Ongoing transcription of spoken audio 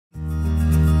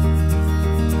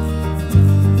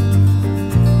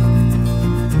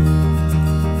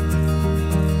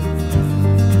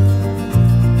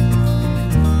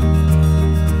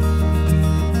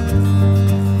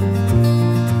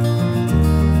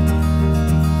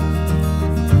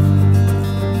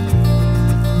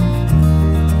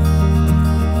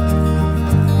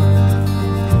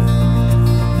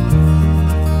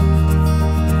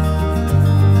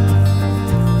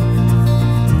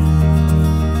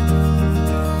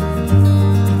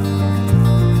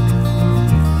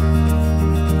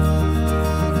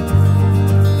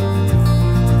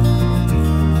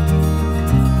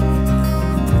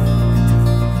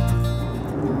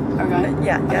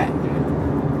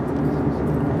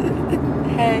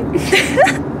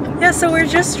Yeah, so we're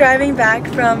just driving back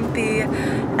from the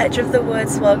Edge of the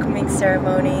Woods welcoming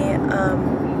ceremony.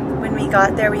 When we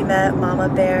got there, we met Mama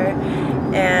Bear,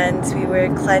 and we were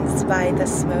cleansed by the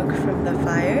smoke from the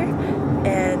fire.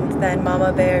 And then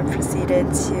Mama Bear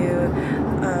proceeded to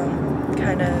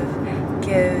kind of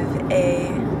give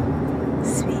a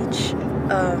speech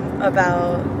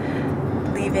about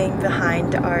leaving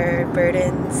behind our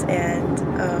burdens and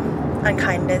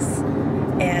unkindness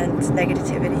and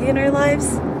negativity in our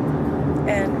lives.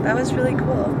 And that was really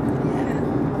cool.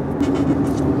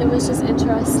 It was just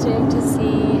interesting to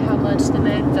see how much the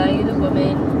men value the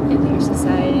woman in their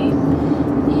society,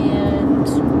 and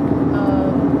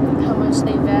how much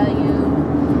they value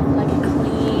like a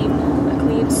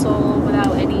clean soul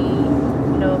without any,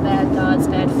 bad thoughts,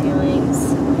 bad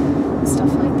feelings,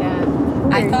 stuff like that.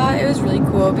 I thought it was really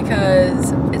cool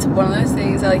because it's one of those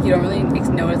things that like you don't really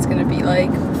know what it's gonna be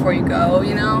like before you go,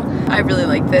 I really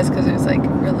like this because it was like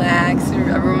relaxed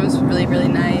and everyone was really, really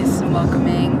nice and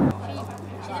welcoming.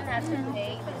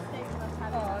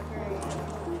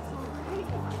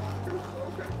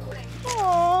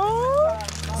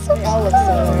 They all look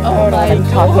similar. Oh my God!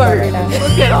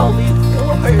 Look at all these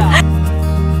doors.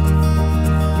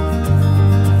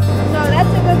 So that's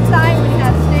a good sign when you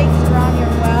have snakes around your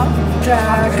well.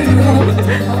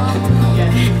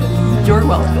 You're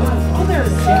welcome. Oh,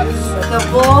 there's the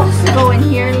bowls go in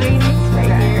here, ladies, right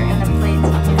here, and the plates.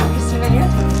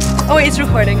 Oh wait, it's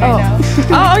recording right now.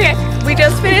 Oh, okay. We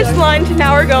just finished lunch and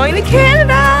now we're going to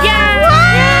Canada! Yeah!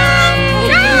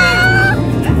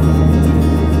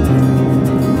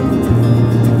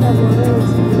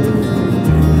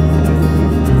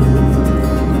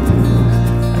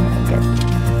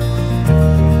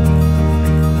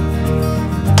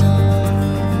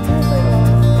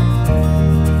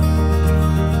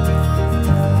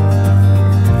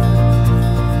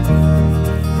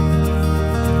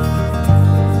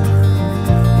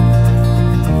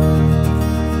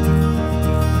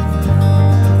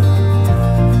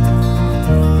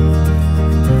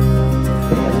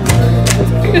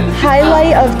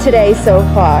 Highlight of today so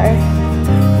far.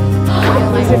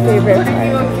 What's your favorite part?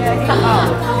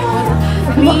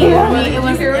 It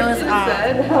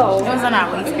was on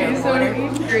our way scared border.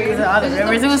 Because of all the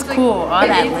rivers, it was cool. All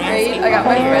that landscape. I got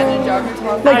my friend in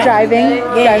geography. Like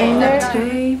driving there?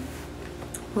 Today,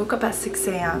 woke up at 6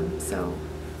 a.m. so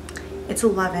it's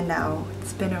 11 now.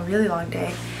 It's been a really long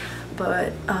day,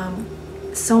 but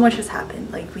so much has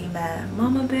happened. Like we met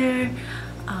Mama Bear,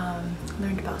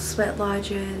 learned about sweat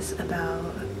lodges,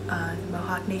 about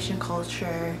Mohawk Nation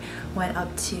culture, went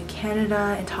up to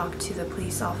Canada and talked to the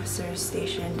police officers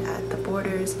stationed at the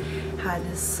borders, had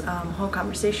this whole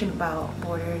conversation about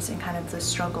borders and kind of the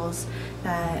struggles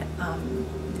that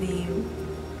the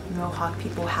Mohawk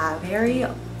people have. Very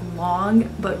long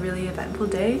but really eventful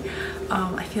day.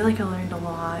 I feel like I learned a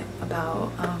lot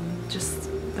about just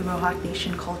the Mohawk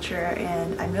Nation culture,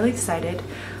 and I'm really excited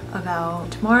about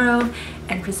tomorrow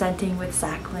and presenting with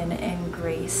Zachlyn and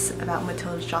Grace about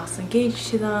Matilda Joslyn Gage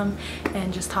to them,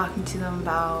 and just talking to them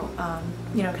about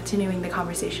continuing the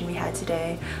conversation we had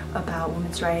today about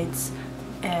women's rights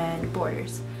and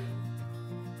borders.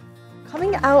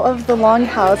 Coming out of the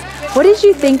Longhouse, what did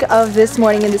you think of this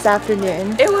morning and this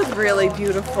afternoon? It was really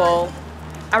beautiful.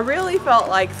 I really felt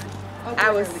like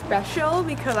I was special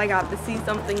because I got to see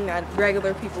something that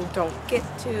regular people don't get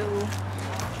to,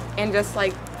 and just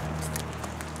like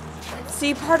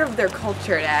see part of their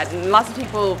culture that lots of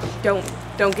people don't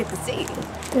get to see.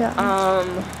 Yeah.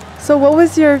 So what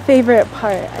was your favorite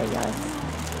part, I guess,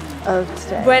 of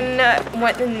today? When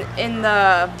in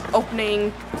the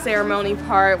opening ceremony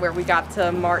part where we got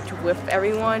to march with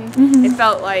everyone, it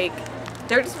felt like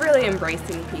they're just really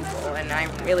embracing people, and I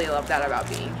really love that about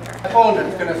being here. My phone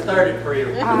is going to start it for you.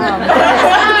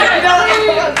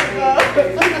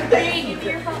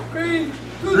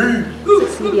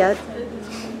 Succeed yet?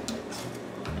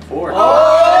 4.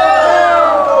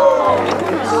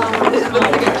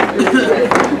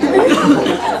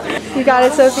 You got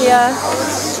it, Sophia.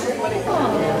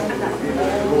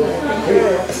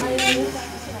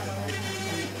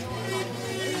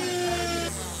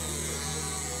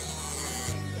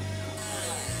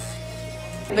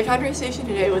 The conversation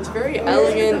today was very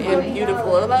elegant and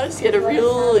beautiful. It allowed us to get a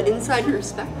real inside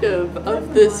perspective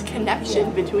of this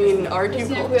connection between our two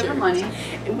cultures.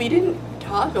 And we didn't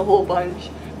talk a whole bunch,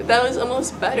 but that was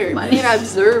almost better. Being an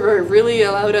observer really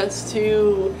allowed us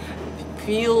to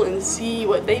feel and see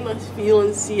what they must feel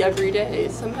and see every day.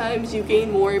 Sometimes you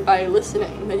gain more by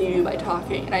listening than you do by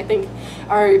talking, and I think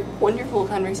our wonderful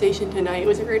conversation tonight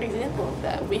was a great example of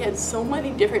that. We had so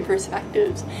many different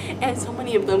perspectives, and so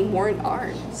many of them weren't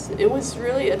ours. It was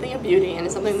really a thing of beauty, and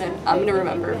it's something that I'm going to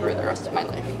remember for the rest of my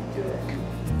life.